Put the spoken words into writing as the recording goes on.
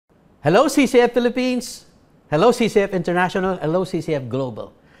Hello CCF Philippines, hello CCF International, hello CCF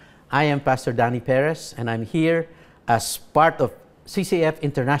Global. I am Pastor Perez, and I'm here as part of CCF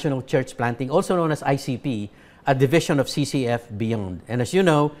International Church Planting, also known as ICP, a division of CCF Beyond. And as you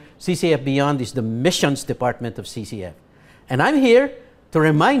know, CCF Beyond is the missions department of CCF. And I'm here to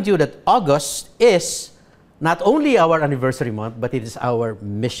remind you that August is not only our anniversary month, but it is our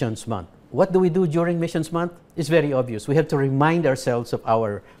missions month. What do we do during Missions Month? It's very obvious. We have to remind ourselves of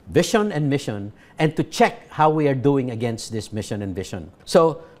our vision and mission and to check how we are doing against this mission and vision.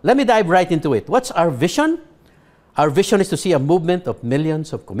 So let me dive right into it. What's our vision? Our vision is to see a movement of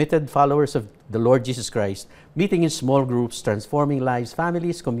millions of committed followers of the Lord Jesus Christ, meeting in small groups, transforming lives,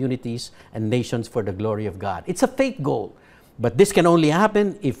 families, communities, and nations for the glory of God. It's a faith goal, but this can only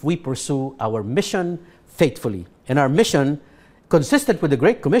happen if we pursue our mission faithfully. And our mission, consistent with the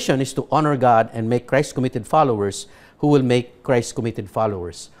Great Commission, is to honor God and make Christ-committed followers who will make Christ-committed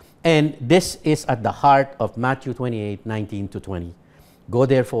followers. And this is at the heart of Matthew 28:19-20. Go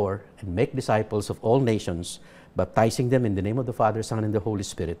therefore and make disciples of all nations, baptizing them in the name of the Father, Son, and the Holy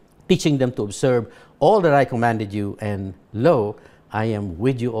Spirit, teaching them to observe all that I commanded you, and lo, I am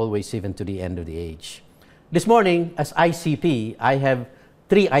with you always, even to the end of the age. This morning, as ICP, I have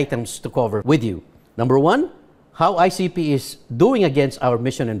 3 items to cover with you. Number 1, how ICP is doing against our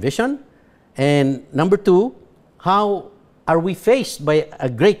mission and vision. And number 2, how are we faced by a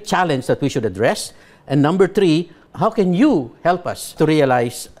great challenge that we should address. And number 3, how can you help us to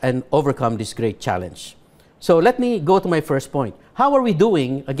realize and overcome this great challenge? So let me go to my first point. How are we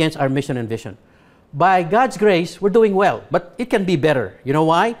doing against our mission and vision? By God's grace, we're doing well, but it can be better. You know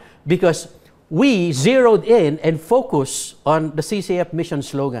why? Because we zeroed in and focused on the CCF mission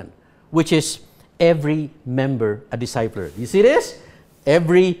slogan, which is every member a discipler. You see this?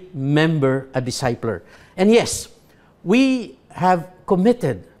 Every member a discipler. And yes, we have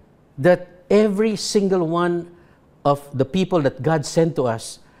committed that every single one of the people that God sent to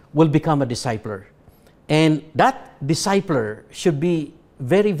us will become a discipler. And that discipler should be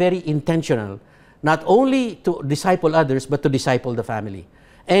very, very intentional, not only to disciple others, but to disciple the family.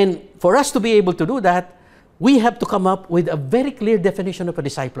 And for us to be able to do that, we have to come up with a very clear definition of a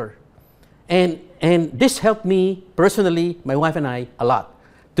discipler. And this helped me personally, my wife and I, a lot,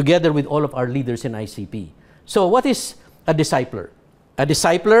 together with all of our leaders in ICP. So what is a discipler? A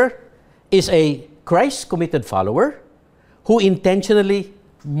discipler is a Christ-committed follower who intentionally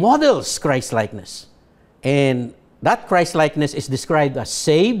models Christ-likeness. And that Christ-likeness is described as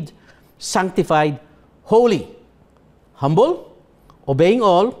saved, sanctified, holy, humble, obeying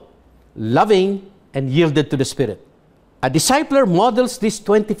all, loving, and yielded to the Spirit. A discipler models this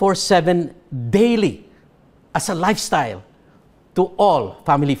 24/7 daily as a lifestyle to all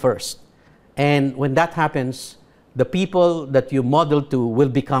family first. And when that happens, the people that you model to will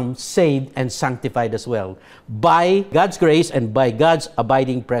become saved and sanctified as well by God's grace and by God's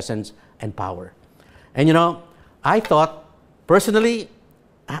abiding presence and power. And you know, I thought, personally,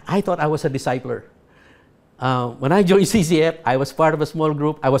 I thought I was a discipler. When I joined CCF, I was part of a small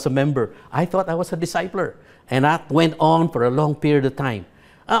group. I was a member. I thought I was a discipler. And that went on for a long period of time.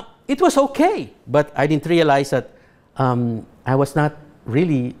 It was okay, but I didn't realize that I was not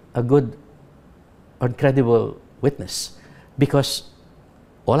really a good or credible witness, because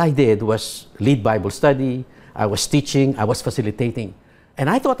all I did was lead Bible study, I was teaching, I was facilitating. And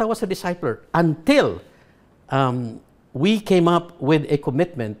I thought I was a discipler until we came up with a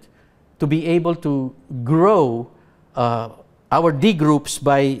commitment to be able to grow our D groups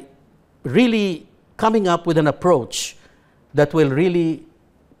by really coming up with an approach that will really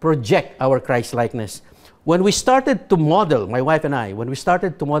project our Christ-likeness. When we started to model, my wife and I, when we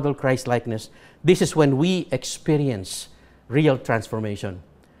started to model Christ-likeness, this is when we experience real transformation.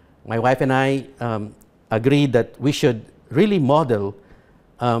 My wife and I agreed that we should really model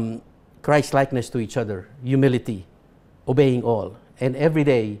Christ-likeness to each other, humility, obeying all. And every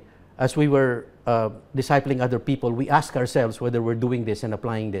day, as we were discipling other people, we ask ourselves whether we're doing this and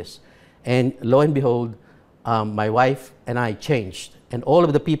applying this. And lo and behold, my wife and I changed. And all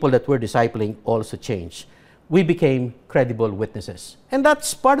of the people that we're discipling also changed. We became credible witnesses. And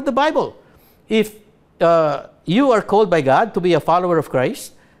that's part of the Bible. If you are called by God to be a follower of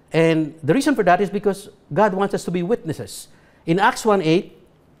Christ, and the reason for that is because God wants us to be witnesses. In Acts 1:8,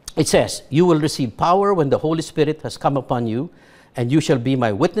 it says, "You will receive power when the Holy Spirit has come upon you, and you shall be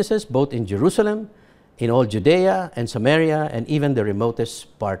my witnesses both in Jerusalem, in all Judea and Samaria, and even the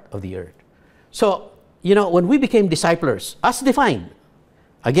remotest part of the earth." So, you know, when we became disciplers, as defined,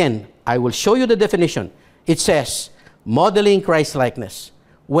 again, I will show you the definition. It says, modeling Christ-likeness.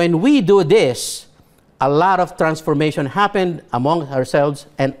 When we do this, a lot of transformation happened among ourselves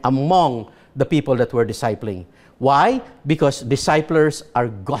and among the people that we're discipling. Why? Because disciplers are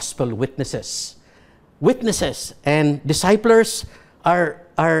gospel witnesses. Witnesses and disciplers are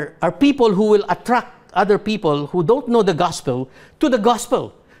people who will attract other people who don't know the gospel to the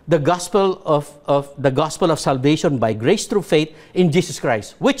gospel. The gospel of salvation by grace through faith in Jesus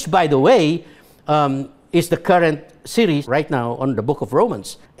Christ, which, by the way, is the current series right now on the book of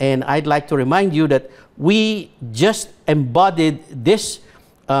Romans. And I'd like to remind you that we just embodied this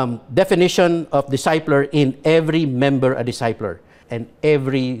definition of discipler in every member a discipler, and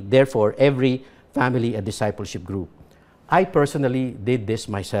therefore every family a discipleship group. I personally did this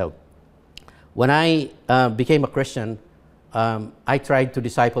myself. When I became a Christian, I tried to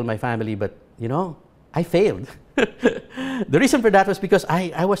disciple my family, but I failed. The reason for that was because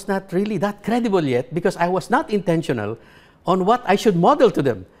I was not really that credible yet, because I was not intentional on what I should model to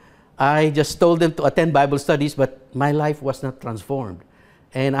them. I just told them to attend Bible studies, but my life was not transformed.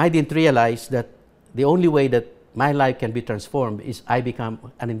 And I didn't realize that the only way that my life can be transformed is I become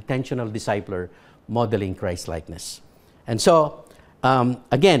an intentional discipler modeling Christ-likeness. And so,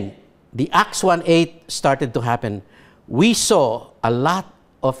 again, the Acts 1:8 started to happen. We saw a lot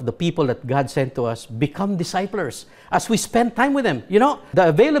of the people that God sent to us become disciplers as we spent time with them. The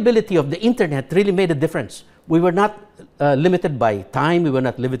availability of the internet really made a difference. We were not limited by time. We were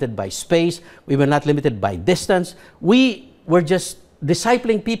not limited by space. We were not limited by distance. We were just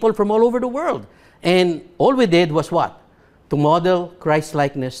discipling people from all over the world. And all we did was what? To model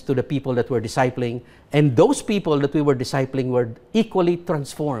Christ-likeness to the people that we're discipling. And those people that we were discipling were equally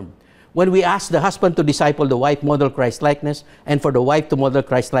transformed. When we asked the husband to disciple the wife, model Christ-likeness, and for the wife to model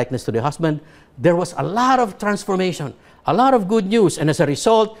Christ-likeness to the husband, there was a lot of transformation, a lot of good news. And as a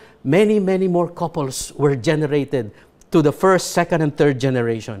result, many, many more couples were generated to the first, second, and third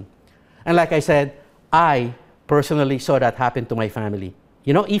generation. And like I said, I personally saw that happen to my family.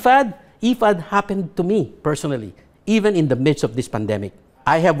 IFAD happened to me personally, even in the midst of this pandemic.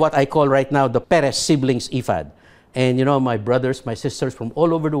 I have what I call right now the Perez siblings IFAD. And my brothers, my sisters from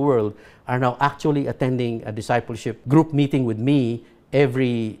all over the world are now actually attending a discipleship group meeting with me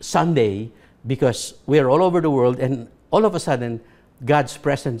every Sunday, because we are all over the world, and all of a sudden, God's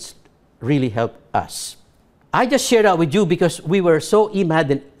presence really helped us. I just shared that with you because we were so IMAD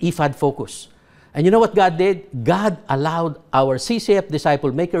and IFAD focused. And you know what God did? God allowed our CCF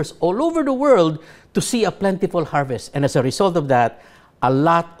disciple makers all over the world to see a plentiful harvest. And as a result of that, a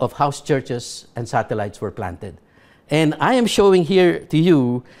lot of house churches and satellites were planted. And I am showing here to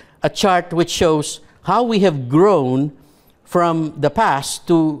you a chart which shows how we have grown from the past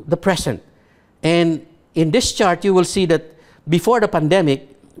to the present. And in this chart, you will see that before the pandemic,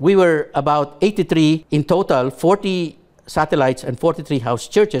 we were about 83 in total, 40 satellites and 43 house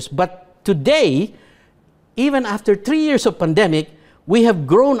churches. But today, even after 3 years of pandemic, we have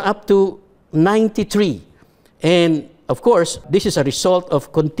grown up to 93. And of course, this is a result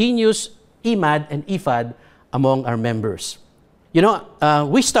of continuous IMAD and IFAD among our members.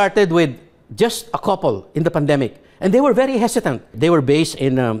 We started with just a couple in the pandemic, and they were very hesitant. They were based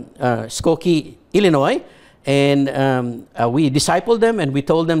in Skokie, Illinois, and we discipled them, and we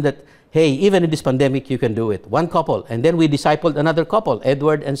told them that, hey, even in this pandemic, you can do it. One couple, and then we discipled another couple,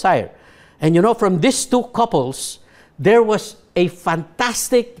 Edward and Sire. And from these two couples, there was a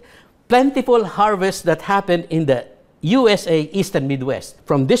fantastic, plentiful harvest that happened in the USA, East and Midwest.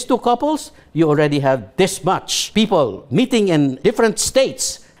 From these two couples, you already have this much people meeting in different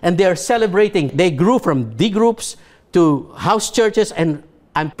states, and they are celebrating. They grew from D groups to house churches, and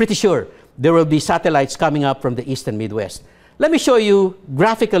I'm pretty sure there will be satellites coming up from the East and Midwest. Let me show you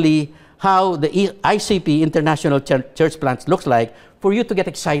graphically how the ICP, International Church Plants, looks like for you to get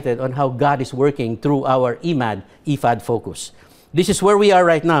excited on how God is working through our IMAD, IFAD focus. This is where we are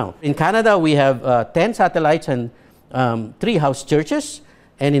right now. In Canada, we have 10 satellites and 3 house churches,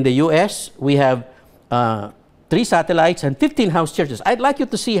 and in the US we have 3 satellites and 15 house churches. I'd like you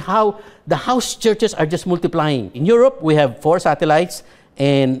to see how the house churches are just multiplying. In Europe, we have 4 satellites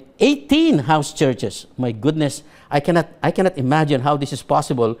and 18 house churches. My goodness, I cannot imagine how this is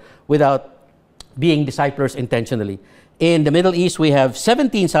possible without being disciplers intentionally. In the Middle East, we have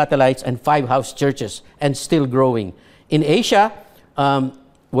 17 satellites and 5 house churches, and still growing. In Asia,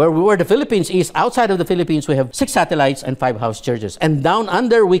 where the Philippines is, outside of the Philippines, we have 6 satellites and 5 house churches. And down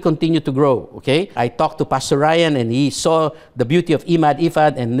under, we continue to grow, okay? I talked to Pastor Ryan, and he saw the beauty of IMAD,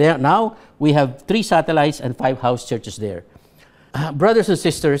 IFAD, and now we have 3 satellites and 5 house churches there. Brothers and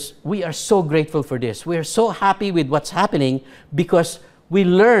sisters, we are so grateful for this. We are so happy with what's happening because we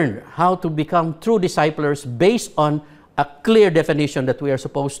learn how to become true disciplers based on a clear definition that we are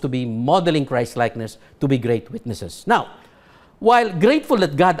supposed to be modeling Christ-likeness to be great witnesses. Now, while grateful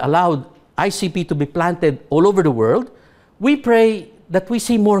that God allowed ICP to be planted all over the world, we pray that we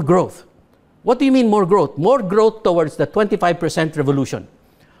see more growth. What do you mean more growth? More growth towards the 25% revolution.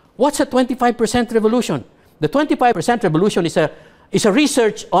 What's a 25% revolution? The 25% revolution is a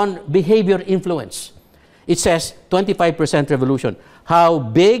research on behavior influence. It says 25% revolution. How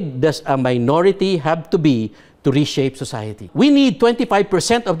big does a minority have to be to reshape society? We need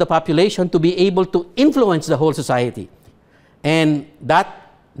 25% of the population to be able to influence the whole society. And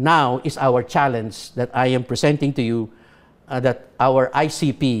that now is our challenge that I am presenting to you, that our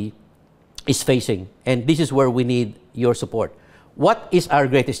ICP is facing. And this is where we need your support. What is our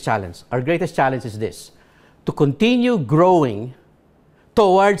greatest challenge? Our greatest challenge is this: to continue growing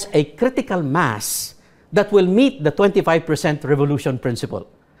towards a critical mass that will meet the 25% revolution principle,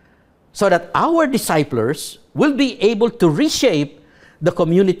 so that our disciplers will be able to reshape the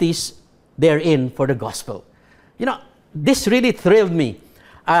communities they're in for the gospel. You know, this really thrilled me.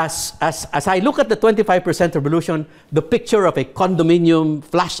 As I look at the 25% revolution, the picture of a condominium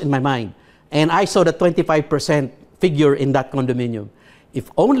flashed in my mind, and I saw the 25% figure in that condominium. If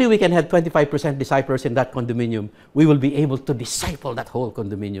only we can have 25% disciples in that condominium, we will be able to disciple that whole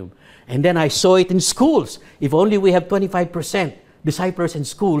condominium. And then I saw it in schools. If only we have 25% disciples in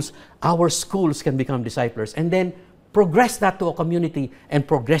schools, our schools can become disciples. And then progress that to a community, and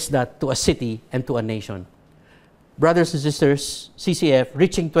progress that to a city and to a nation. Brothers and sisters, CCF,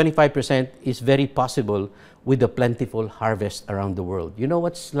 reaching 25% is very possible with a plentiful harvest around the world. You know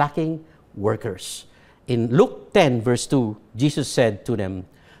what's lacking? Workers. In Luke 10, verse 2, Jesus said to them,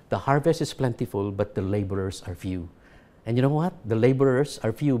 "The harvest is plentiful, but the laborers are few." And you know what? The laborers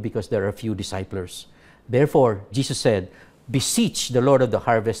are few because there are few disciples. Therefore, Jesus said, "Beseech the Lord of the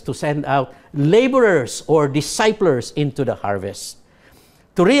harvest to send out laborers or disciplers into the harvest."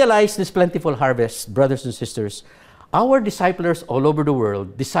 To realize this plentiful harvest, brothers and sisters, our disciplers all over the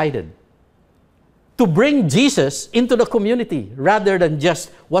world decided to bring Jesus into the community rather than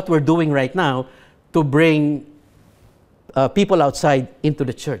just what we're doing right now, to bring people outside into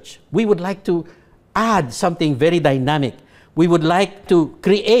the church. We would like to add something very dynamic. We would like to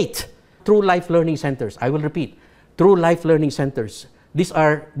create true life learning centers. I will repeat, true life learning centers. These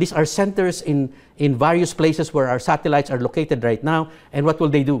are centers in various places where our satellites are located right now. And what will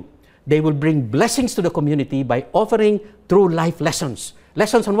they do? They will bring blessings to the community by offering true life lessons.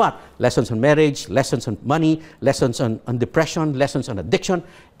 Lessons on what? Lessons on marriage, lessons on money, lessons on depression, lessons on addiction.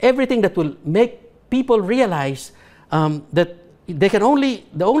 Everything that will make people realize that the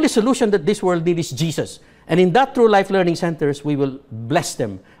only solution that this world needs is Jesus. And in that true life learning centers, we will bless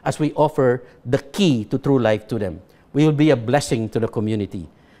them as we offer the key to true life to them. We will be a blessing to the community.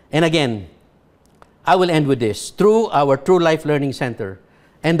 And again, I will end with this. Through our True Life Learning Center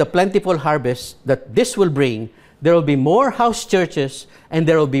and the plentiful harvest that this will bring, there will be more house churches and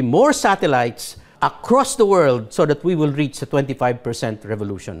there will be more satellites across the world so that we will reach the 25%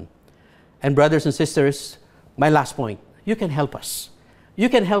 revolution. And brothers and sisters, my last point, you can help us. You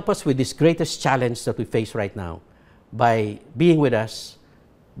can help us with this greatest challenge that we face right now by being with us,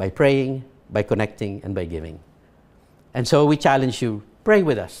 by praying, by connecting, and by giving. And so we challenge you, pray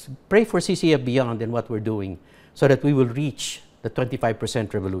with us. Pray for CCF Beyond and what we're doing so that we will reach the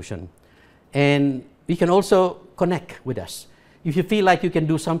 25% revolution. And you can also connect with us. If you feel like you can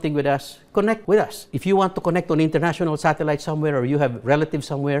do something with us, connect with us. If you want to connect on international satellite somewhere or you have relatives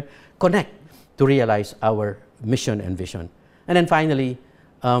somewhere, connect to realize our mission and vision. And then finally,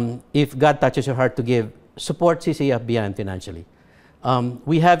 if God touches your heart to give, support CCF Beyond financially.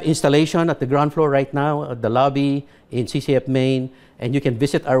 We have installation at the ground floor right now, at the lobby in CCF Main, and you can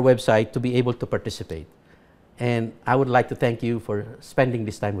visit our website to be able to participate. And I would like to thank you for spending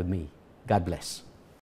this time with me. God bless.